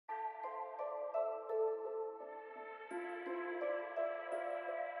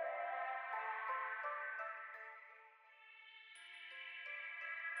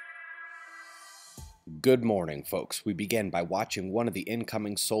Good morning, folks. We begin by watching one of the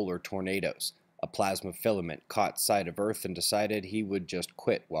incoming solar tornadoes. A plasma filament caught sight of Earth and decided he would just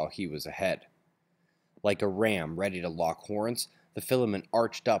quit while he was ahead. Like a ram ready to lock horns, the filament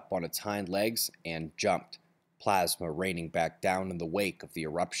arched up on its hind legs and jumped, plasma raining back down in the wake of the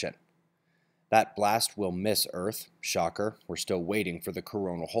eruption. That blast will miss Earth. Shocker, we're still waiting for the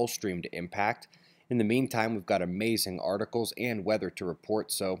coronal hole stream to impact. In the meantime, we've got amazing articles and weather to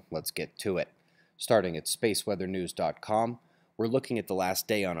report, so let's get to it. Starting at spaceweathernews.com, we're looking at the last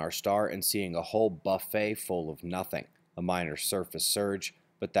day on our star and seeing a whole buffet full of nothing, a minor surface surge,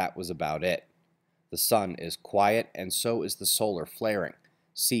 but that was about it. The sun is quiet, and so is the solar flaring.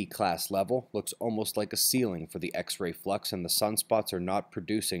 C-class level looks almost like a ceiling for the X-ray flux, and the sunspots are not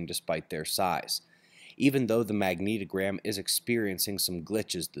producing despite their size. Even though the magnetogram is experiencing some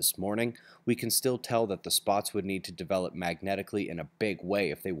glitches this morning, we can still tell that the spots would need to develop magnetically in a big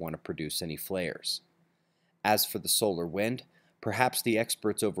way if they want to produce any flares. As for the solar wind, perhaps the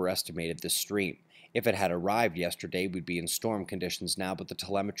experts overestimated this stream. If it had arrived yesterday, we'd be in storm conditions now, but the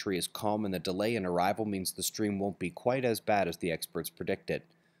telemetry is calm and the delay in arrival means the stream won't be quite as bad as the experts predicted.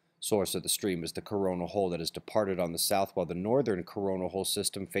 Source of the stream is the coronal hole that has departed on the south while the northern coronal hole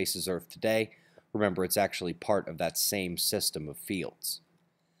system faces Earth today. Remember, it's actually part of that same system of fields.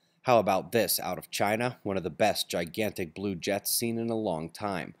 How about this out of China? One of the best gigantic blue jets seen in a long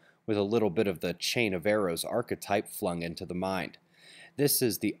time, with a little bit of the chain of arrows archetype flung into the mind. This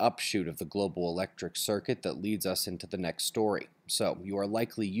is the upshoot of the global electric circuit that leads us into the next story. So, you are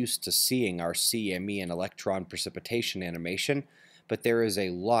likely used to seeing our CME and electron precipitation animation, but there is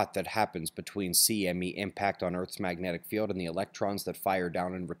a lot that happens between CME impact on Earth's magnetic field and the electrons that fire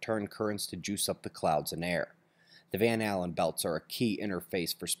down and return currents to juice up the clouds and air. The Van Allen belts are a key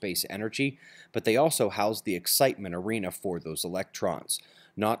interface for space energy, but they also house the excitement arena for those electrons.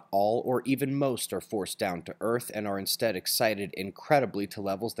 Not all or even most are forced down to Earth and are instead excited incredibly to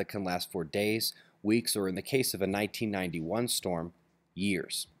levels that can last for days, weeks, or in the case of a 1991 storm,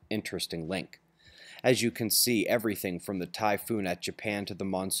 years. Interesting link. As you can see, everything from the typhoon at Japan to the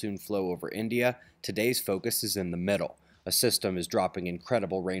monsoon flow over India, today's focus is in the middle. A system is dropping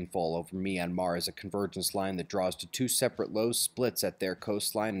incredible rainfall over Myanmar as a convergence line that draws to two separate lows splits at their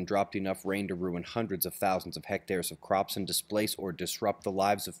coastline and dropped enough rain to ruin hundreds of thousands of hectares of crops and displace or disrupt the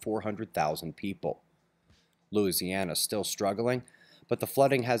lives of 400,000 people. Louisiana is still struggling, but the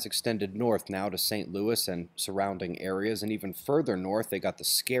flooding has extended north now to St. Louis and surrounding areas, and even further north they got the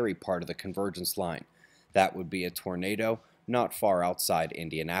scary part of the convergence line. That would be a tornado not far outside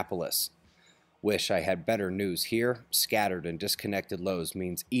Indianapolis. Wish I had better news here. Scattered and disconnected lows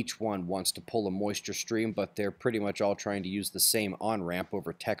means each one wants to pull a moisture stream, but they're pretty much all trying to use the same on-ramp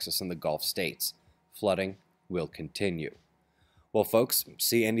over Texas and the Gulf states. Flooding will continue. Well, folks,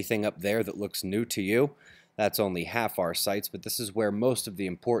 see anything up there that looks new to you? That's only half our sites, but this is where most of the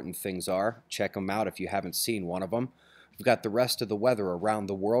important things are. Check them out if you haven't seen one of them. We've got the rest of the weather around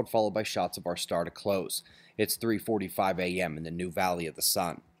the world, followed by shots of our star to close. It's 3:45 a.m. in the new Valley of the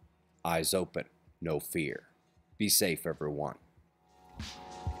Sun. Eyes open, no fear. Be safe, everyone.